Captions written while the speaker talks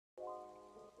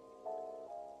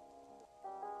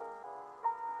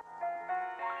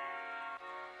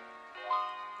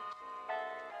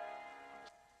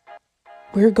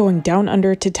We're going down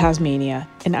under to Tasmania,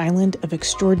 an island of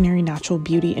extraordinary natural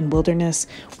beauty and wilderness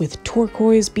with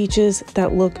turquoise beaches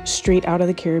that look straight out of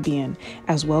the Caribbean,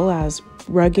 as well as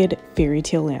rugged fairy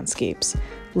tale landscapes.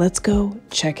 Let's go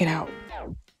check it out.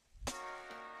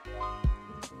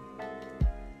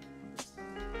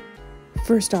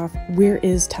 First off, where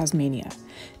is Tasmania?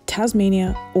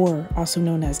 Tasmania, or also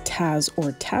known as Tas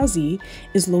or Tassie,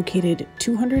 is located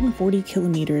 240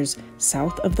 kilometers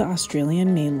south of the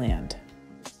Australian mainland.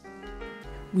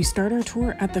 We start our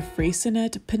tour at the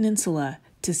Freycinet Peninsula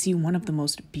to see one of the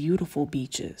most beautiful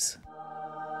beaches.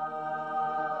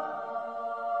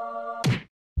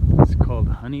 It's called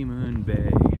Honeymoon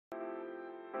Bay.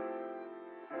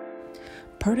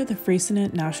 Part of the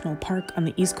Freycinet National Park on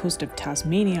the east coast of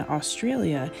Tasmania,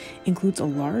 Australia, includes a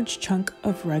large chunk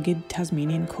of rugged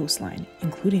Tasmanian coastline,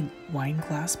 including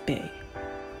Wineglass Bay.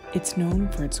 It's known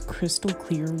for its crystal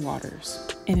clear waters,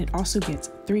 and it also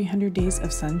gets 300 days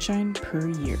of sunshine per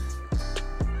year.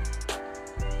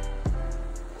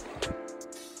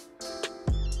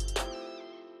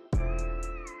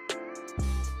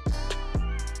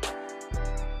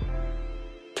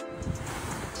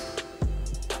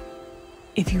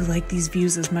 If you like these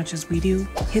views as much as we do,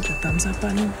 hit the thumbs up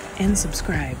button and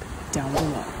subscribe down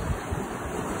below.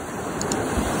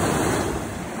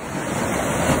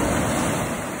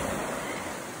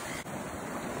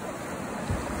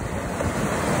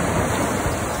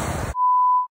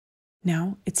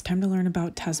 Now, it's time to learn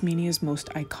about Tasmania's most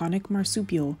iconic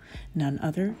marsupial, none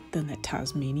other than the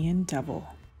Tasmanian Devil.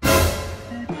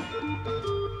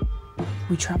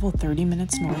 We travel 30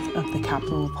 minutes north of the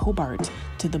capital of Hobart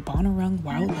to the Bonorong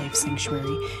Wildlife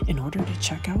Sanctuary in order to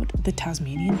check out the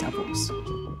Tasmanian Devils.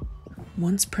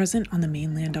 Once present on the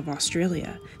mainland of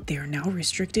Australia, they are now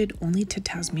restricted only to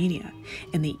Tasmania,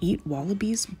 and they eat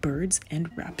wallabies, birds, and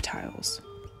reptiles.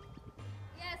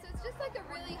 Yeah, so it's just like a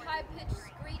really high-pitched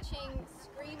screeching,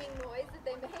 screaming noise that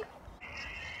they make. So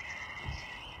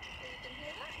you can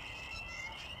hear that.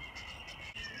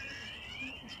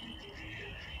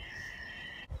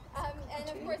 And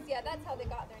of course, yeah, that's how they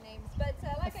got their names. But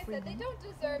like I said, they don't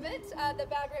deserve it, the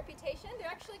bad reputation.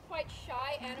 They're actually quite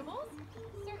shy animals.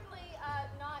 Certainly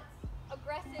not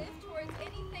aggressive towards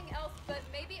anything else, but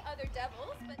maybe other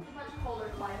devils. But it's a much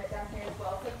colder climate down here as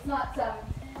well, so it's not,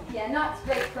 not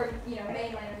great for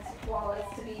mainland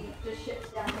koalas to be just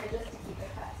shipped down here just to keep in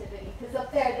captivity. Because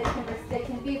up there they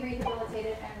can be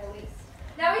rehabilitated and released.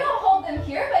 Now we don't hold them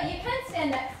here, but you can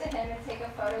stand next to him and take a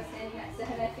photo standing next to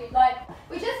him if you'd like.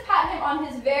 We just pat him on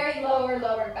his very lower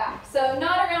back, so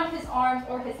not around his arms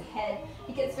or his head.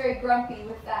 He gets very grumpy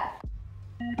with that.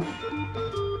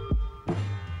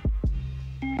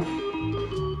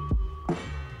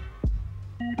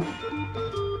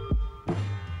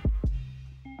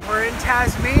 We're in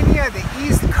Tasmania, the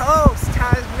East Coast,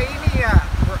 Tasmania.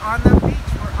 We're on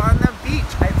the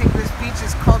beach, I think this beach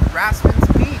is called Rasmussen's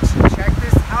Beach. Check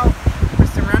this out. We're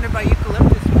surrounded by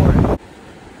eucalyptus forest.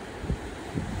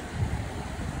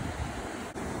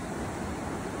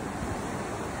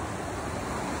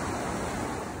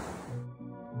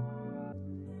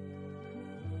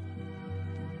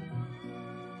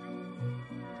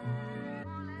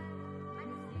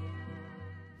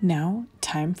 Now,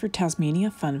 time for Tasmania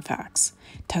fun facts.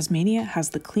 Tasmania has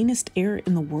the cleanest air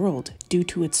in the world due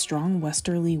to its strong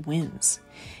westerly winds.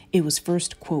 It was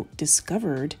first, quote,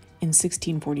 discovered in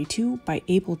 1642 by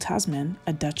Abel Tasman,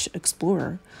 a Dutch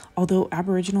explorer, although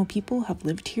Aboriginal people have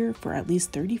lived here for at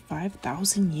least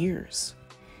 35,000 years.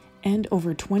 And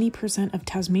over 20% of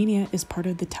Tasmania is part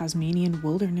of the Tasmanian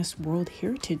Wilderness World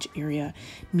Heritage Area,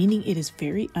 meaning it is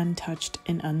very untouched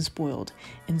and unspoiled,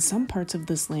 and some parts of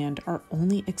this land are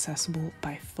only accessible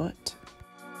by foot.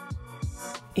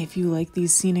 If you like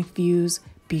these scenic views,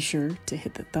 be sure to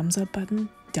hit the thumbs up button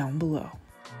down below.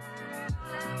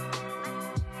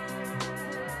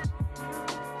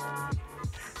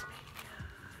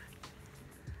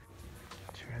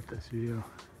 Check out this view.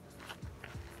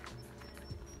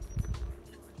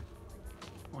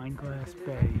 Wineglass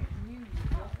Bay.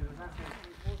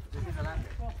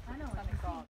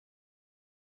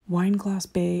 Wineglass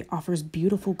Bay offers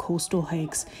beautiful coastal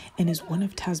hikes and is one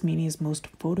of Tasmania's most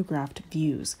photographed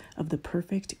views of the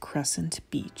perfect Crescent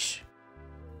Beach.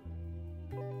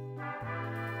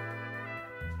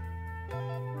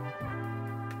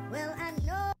 Well, I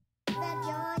know that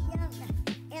you're young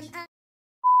and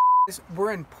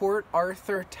We're in Port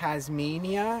Arthur,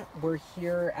 Tasmania. We're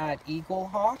here at Eagle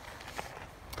Hawk.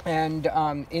 And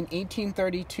in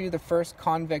 1832, the first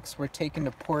convicts were taken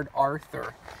to Port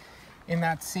Arthur. In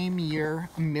that same year,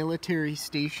 a military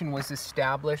station was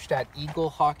established at Eagle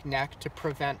Hawk Neck to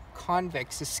prevent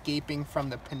convicts escaping from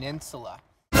the peninsula.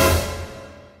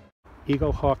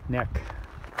 Eagle Hawk Neck.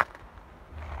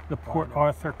 The Port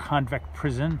Arthur convict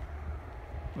prison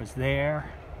was there,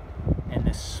 and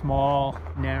this small,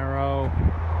 narrow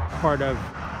part of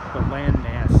the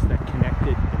landmass that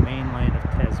connected the mainland of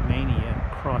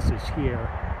Tasmania crosses here,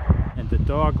 and the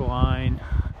dog line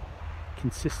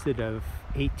consisted of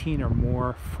 18 or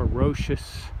more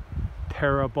ferocious,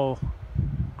 terrible,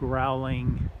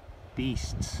 growling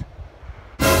beasts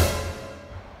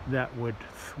that would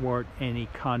thwart any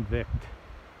convict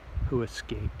who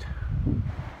escaped.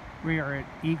 We are at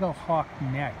Eagle Hawk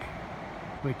Neck,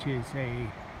 which is a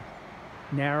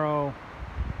narrow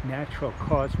natural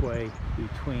causeway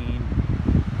between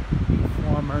the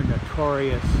former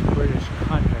notorious British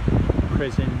convict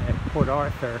prison at Port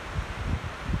Arthur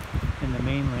and the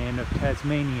mainland of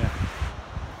Tasmania.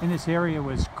 And this area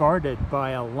was guarded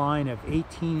by a line of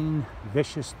 18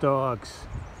 vicious dogs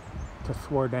to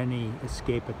thwart any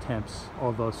escape attempts,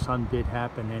 although some did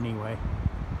happen anyway.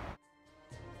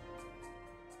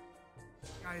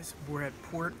 Guys, we're at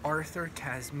Port Arthur,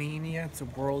 Tasmania. It's a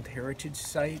World Heritage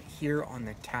Site here on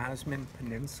the Tasman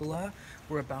Peninsula.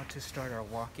 We're about to start our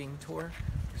walking tour.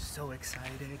 We're so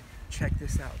excited. Check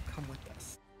this out. Come with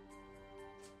us.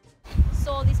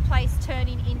 Saw this place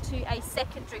turning into a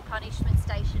secondary punishment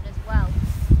station as well.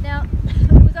 Now,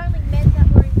 it was only men that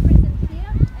were imprisoned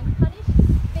here and punished.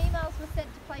 Females were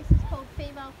sent to places called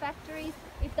female factories.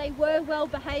 If they were well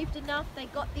behaved enough, they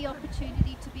got the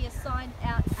opportunity to be assigned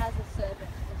out as a servant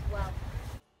as well.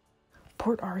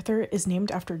 Port Arthur is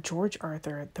named after George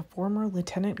Arthur, the former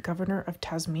Lieutenant Governor of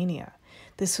Tasmania.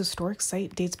 This historic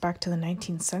site dates back to the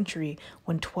 19th century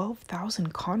when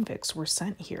 12,000 convicts were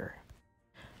sent here.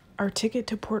 Our ticket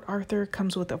to Port Arthur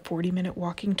comes with a 40-minute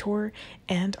walking tour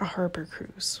and a harbor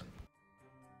cruise.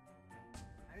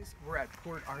 Guys, we're at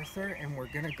Port Arthur and we're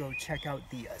gonna go check out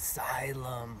the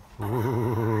asylum.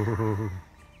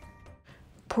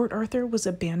 Port Arthur was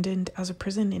abandoned as a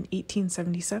prison in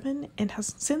 1877 and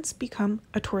has since become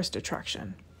a tourist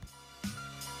attraction.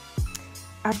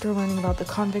 After learning about the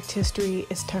convict history,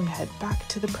 it's time to head back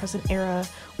to the present era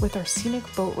with our scenic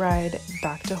boat ride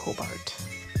back to Hobart.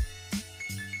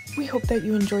 We hope that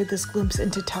you enjoyed this glimpse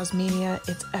into Tasmania,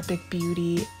 its epic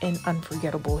beauty, and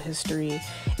unforgettable history.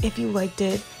 If you liked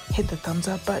it, hit the thumbs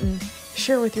up button,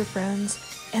 share with your friends,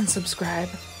 and subscribe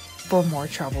for more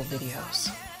travel videos.